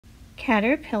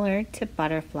Caterpillar to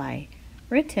Butterfly,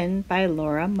 written by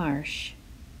Laura Marsh.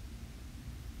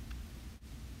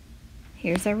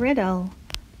 Here's a riddle.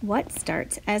 What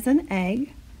starts as an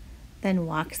egg, then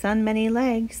walks on many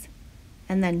legs,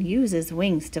 and then uses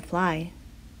wings to fly?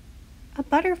 A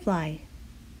butterfly.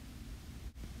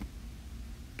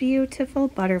 Beautiful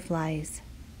butterflies.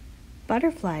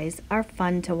 Butterflies are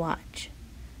fun to watch.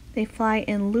 They fly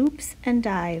in loops and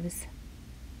dives.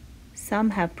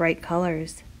 Some have bright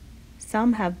colors.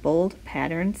 Some have bold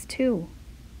patterns too.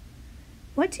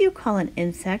 What do you call an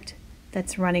insect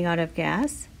that's running out of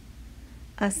gas?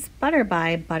 A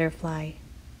sputterby butterfly.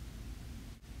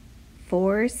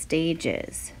 4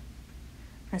 stages.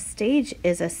 A stage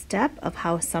is a step of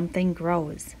how something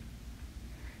grows.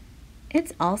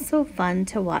 It's also fun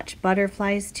to watch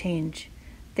butterflies change.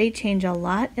 They change a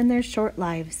lot in their short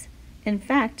lives. In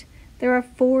fact, there are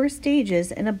 4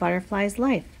 stages in a butterfly's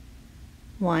life.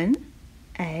 1,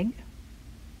 egg.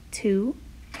 2,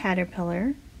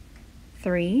 caterpillar.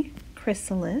 3,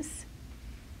 chrysalis.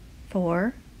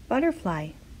 4,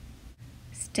 butterfly.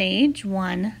 Stage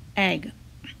 1, egg.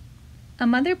 A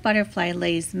mother butterfly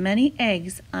lays many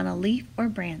eggs on a leaf or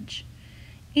branch.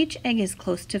 Each egg is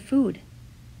close to food.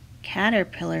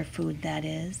 Caterpillar food, that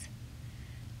is.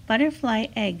 Butterfly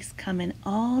eggs come in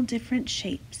all different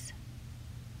shapes.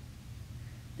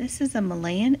 This is a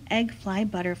Malayan egg fly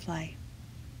butterfly.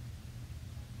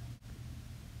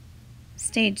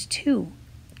 Stage 2,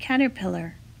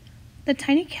 caterpillar. The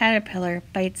tiny caterpillar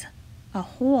bites a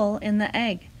hole in the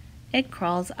egg. It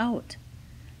crawls out.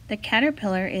 The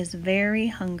caterpillar is very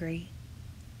hungry.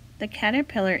 The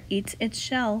caterpillar eats its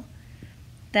shell,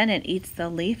 then it eats the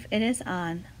leaf it is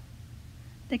on.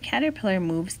 The caterpillar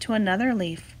moves to another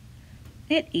leaf.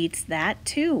 It eats that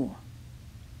too.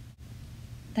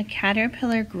 The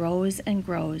caterpillar grows and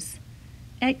grows.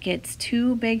 It gets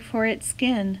too big for its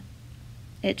skin.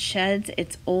 It sheds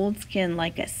its old skin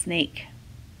like a snake.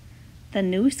 The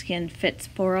new skin fits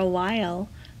for a while,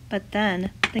 but then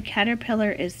the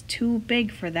caterpillar is too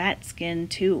big for that skin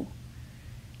too.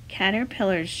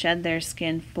 Caterpillars shed their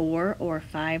skin 4 or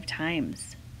 5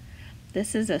 times.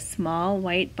 This is a small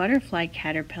white butterfly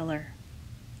caterpillar.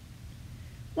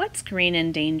 What's green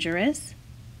and dangerous?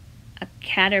 A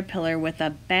caterpillar with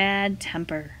a bad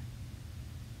temper.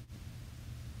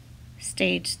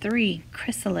 Stage 3,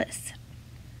 chrysalis.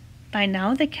 By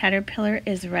now the caterpillar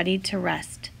is ready to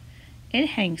rest.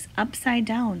 It hangs upside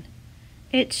down.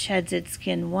 It sheds its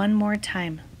skin one more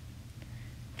time.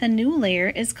 The new layer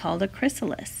is called a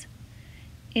chrysalis.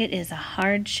 It is a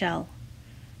hard shell.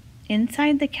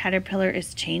 Inside the caterpillar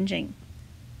is changing.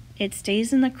 It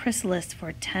stays in the chrysalis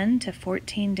for 10 to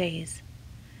 14 days.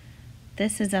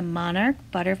 This is a monarch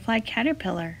butterfly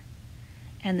caterpillar,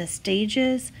 and the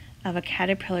stages of a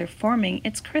caterpillar forming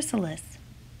its chrysalis.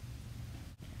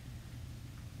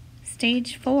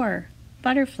 Stage 4,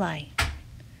 butterfly.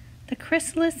 The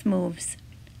chrysalis moves.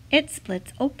 It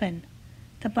splits open.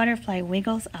 The butterfly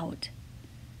wiggles out.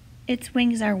 Its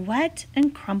wings are wet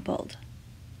and crumpled.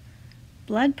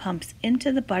 Blood pumps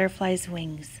into the butterfly's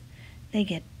wings. They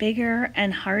get bigger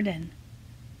and harden.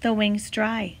 The wings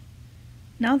dry.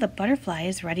 Now the butterfly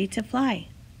is ready to fly.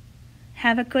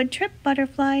 Have a good trip,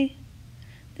 butterfly.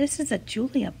 This is a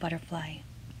Julia butterfly.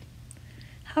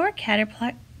 How are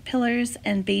caterpillars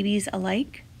and babies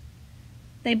alike?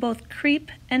 They both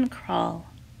creep and crawl.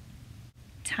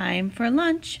 Time for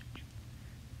lunch.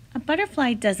 A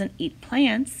butterfly doesn't eat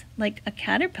plants like a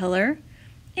caterpillar.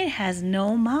 It has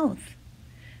no mouth.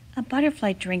 A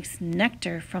butterfly drinks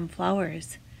nectar from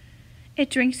flowers. It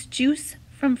drinks juice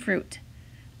from fruit.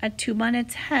 A tube on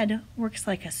its head works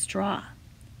like a straw.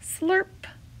 Slurp!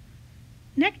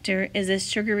 Nectar is a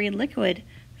sugary liquid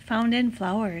found in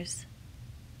flowers.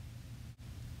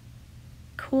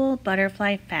 Cool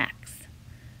butterfly facts.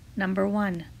 Number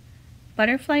 1.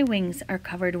 Butterfly wings are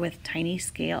covered with tiny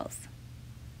scales.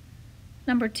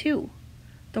 Number 2.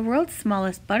 The world's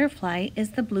smallest butterfly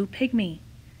is the blue pygmy.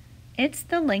 It's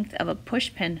the length of a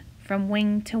pushpin from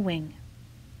wing to wing.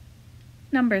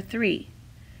 Number 3.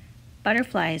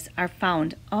 Butterflies are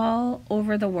found all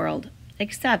over the world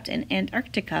except in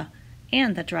Antarctica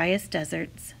and the driest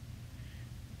deserts.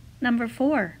 Number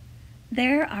 4.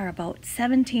 There are about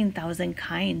 17,000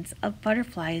 kinds of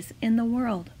butterflies in the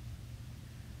world.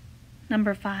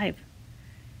 Number 5.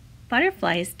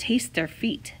 Butterflies taste their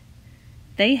feet.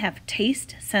 They have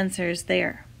taste sensors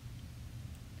there.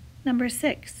 Number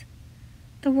 6.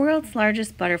 The world's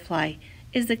largest butterfly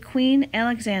is the Queen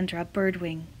Alexandra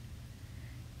birdwing.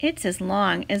 It's as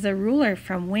long as a ruler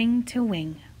from wing to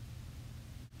wing.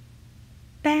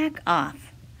 Back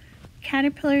off.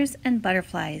 Caterpillars and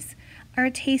butterflies are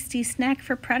a tasty snack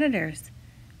for predators,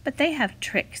 but they have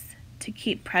tricks to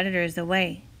keep predators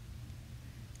away.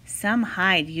 Some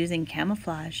hide using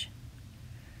camouflage.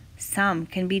 Some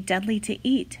can be deadly to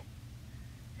eat.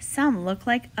 Some look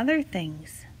like other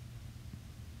things.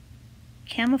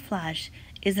 Camouflage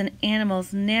is an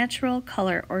animal's natural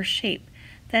color or shape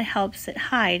that helps it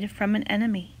hide from an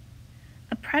enemy.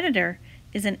 A predator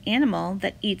is an animal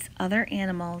that eats other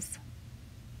animals.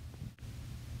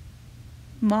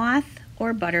 Moth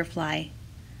or butterfly.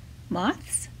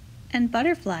 Moths and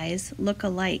butterflies look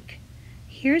alike.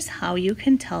 Here's how you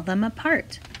can tell them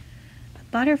apart. A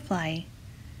butterfly,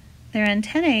 their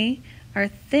antennae are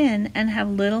thin and have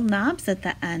little knobs at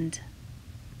the end.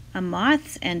 A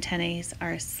moth's antennae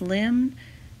are slim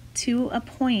to a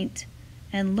point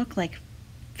and look like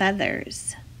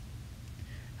feathers.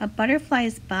 A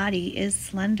butterfly's body is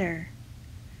slender.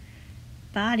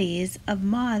 Bodies of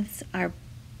moths are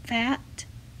fat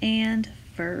and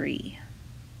furry.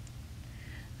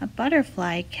 A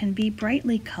butterfly can be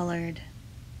brightly colored.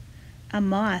 A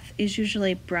moth is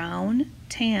usually brown,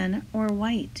 tan, or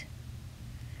white.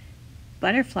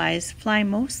 Butterflies fly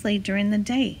mostly during the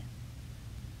day.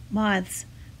 Moths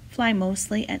fly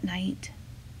mostly at night.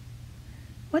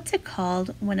 What's it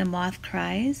called when a moth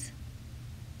cries?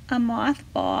 A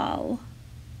mothball.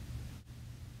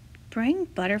 Bring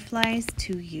butterflies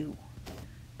to you.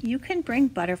 You can bring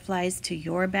butterflies to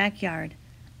your backyard.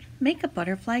 Make a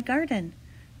butterfly garden,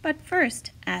 but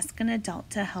first ask an adult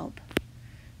to help.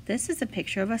 This is a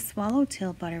picture of a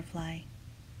swallowtail butterfly.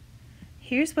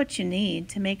 Here's what you need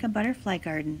to make a butterfly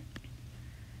garden.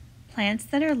 Plants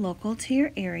that are local to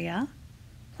your area,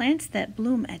 plants that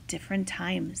bloom at different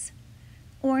times.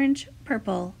 Orange,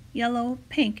 purple, yellow,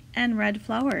 pink, and red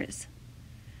flowers.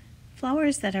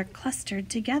 Flowers that are clustered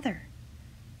together.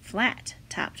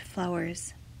 Flat-topped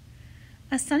flowers.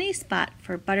 A sunny spot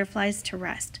for butterflies to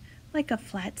rest, like a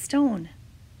flat stone.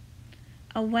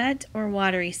 A wet or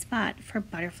watery spot for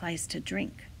butterflies to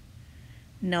drink.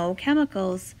 No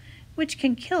chemicals, which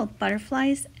can kill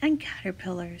butterflies and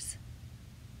caterpillars.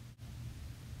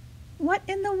 What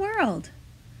in the world?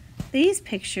 These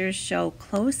pictures show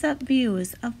close-up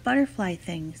views of butterfly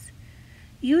things.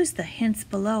 Use the hints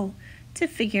below to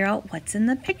figure out what's in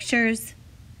the pictures.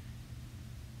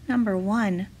 Number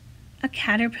 1, a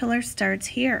caterpillar starts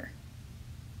here.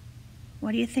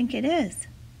 What do you think it is?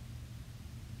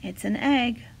 It's an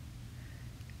egg.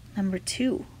 Number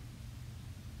 2,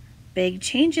 big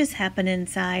changes happen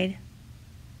inside.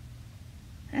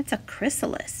 That's a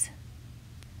chrysalis.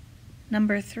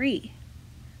 Number 3,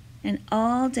 an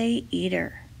all-day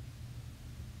eater.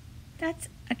 That's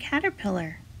a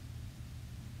caterpillar.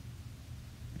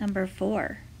 Number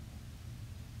 4,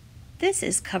 this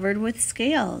is covered with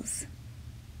scales.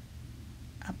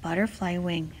 A butterfly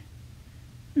wing.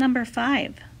 Number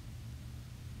 5,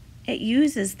 it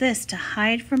uses this to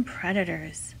hide from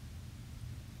predators.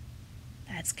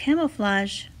 That's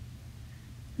camouflage.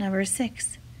 Number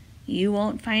 6, you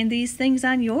won't find these things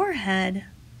on your head.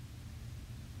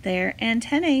 They're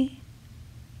antennae.